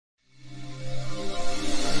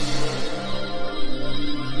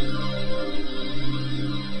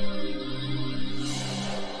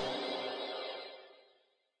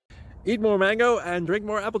Eat more mango and drink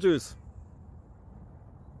more apple juice.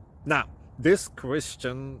 Now, this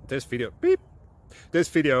video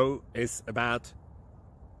is about...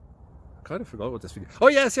 I kind of forgot what this video... Oh,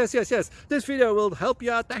 yes. This video will help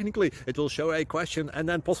you out technically. It will show a question and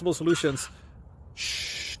then possible solutions.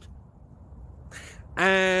 Shh.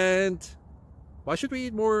 And why should we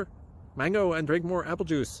eat more mango and drink more apple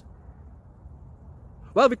juice?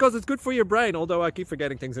 Well, because it's good for your brain, although I keep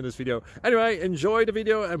forgetting things in this video. Anyway, enjoy the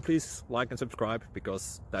video and please like and subscribe,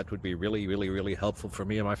 because that would be really helpful for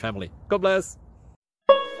me and my family. God bless!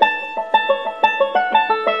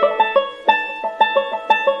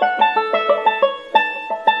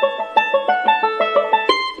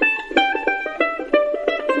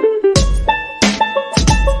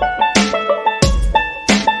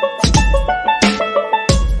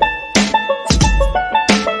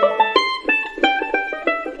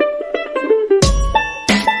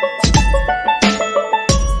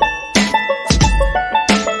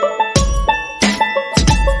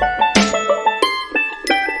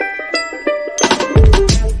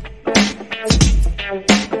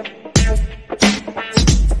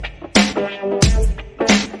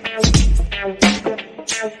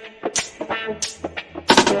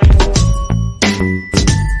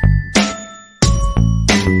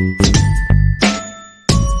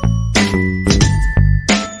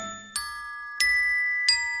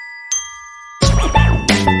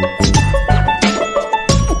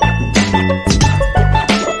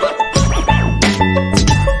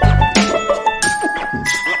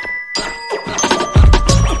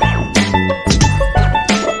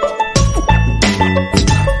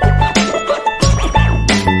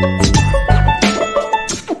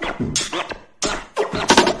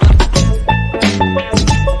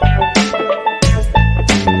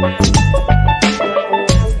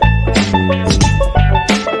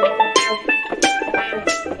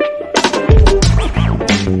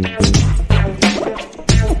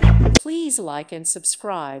 Please like and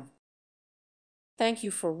subscribe. Thank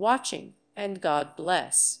you for watching, and God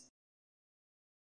bless.